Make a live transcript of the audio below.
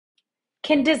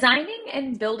Can designing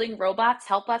and building robots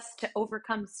help us to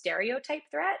overcome stereotype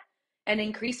threat and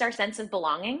increase our sense of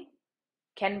belonging?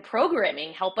 Can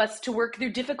programming help us to work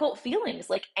through difficult feelings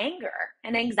like anger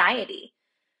and anxiety?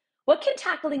 What can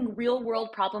tackling real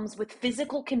world problems with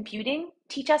physical computing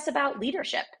teach us about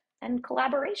leadership and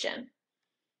collaboration?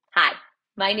 Hi,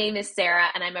 my name is Sarah,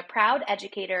 and I'm a proud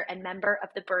educator and member of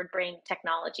the BirdBrain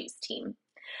Technologies team.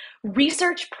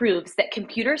 Research proves that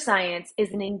computer science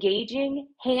is an engaging,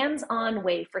 hands-on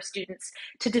way for students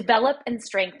to develop and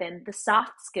strengthen the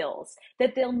soft skills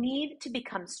that they'll need to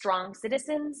become strong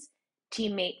citizens,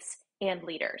 teammates, and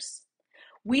leaders.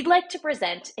 We'd like to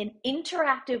present an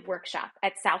interactive workshop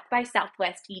at South by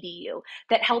Southwest EDU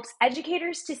that helps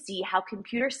educators to see how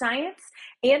computer science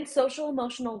and social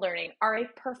emotional learning are a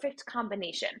perfect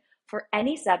combination for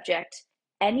any subject,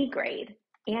 any grade,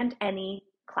 and any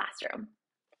classroom.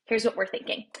 Here's what we're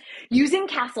thinking. Using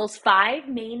CASTLE's 5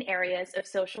 main areas of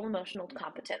social emotional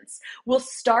competence, we'll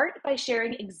start by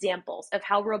sharing examples of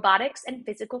how robotics and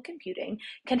physical computing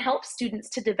can help students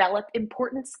to develop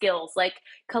important skills like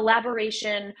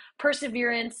collaboration,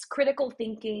 perseverance, critical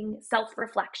thinking,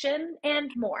 self-reflection,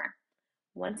 and more.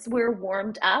 Once we're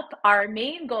warmed up, our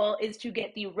main goal is to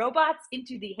get the robots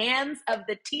into the hands of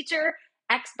the teacher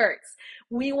experts.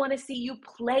 We want to see you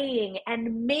playing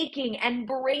and making and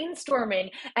brainstorming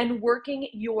and working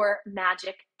your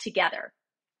magic together.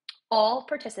 All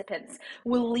participants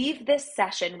will leave this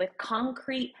session with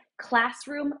concrete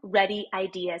classroom-ready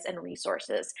ideas and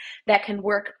resources that can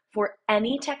work for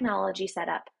any technology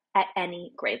setup at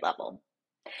any grade level.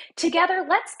 Together,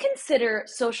 let's consider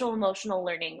social emotional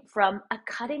learning from a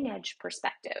cutting edge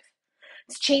perspective.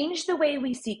 Let's change the way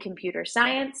we see computer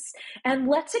science, and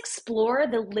let's explore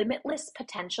the limitless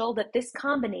potential that this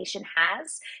combination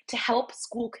has to help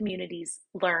school communities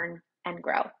learn and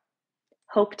grow.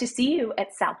 Hope to see you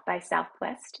at South by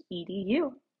Southwest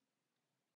EDU.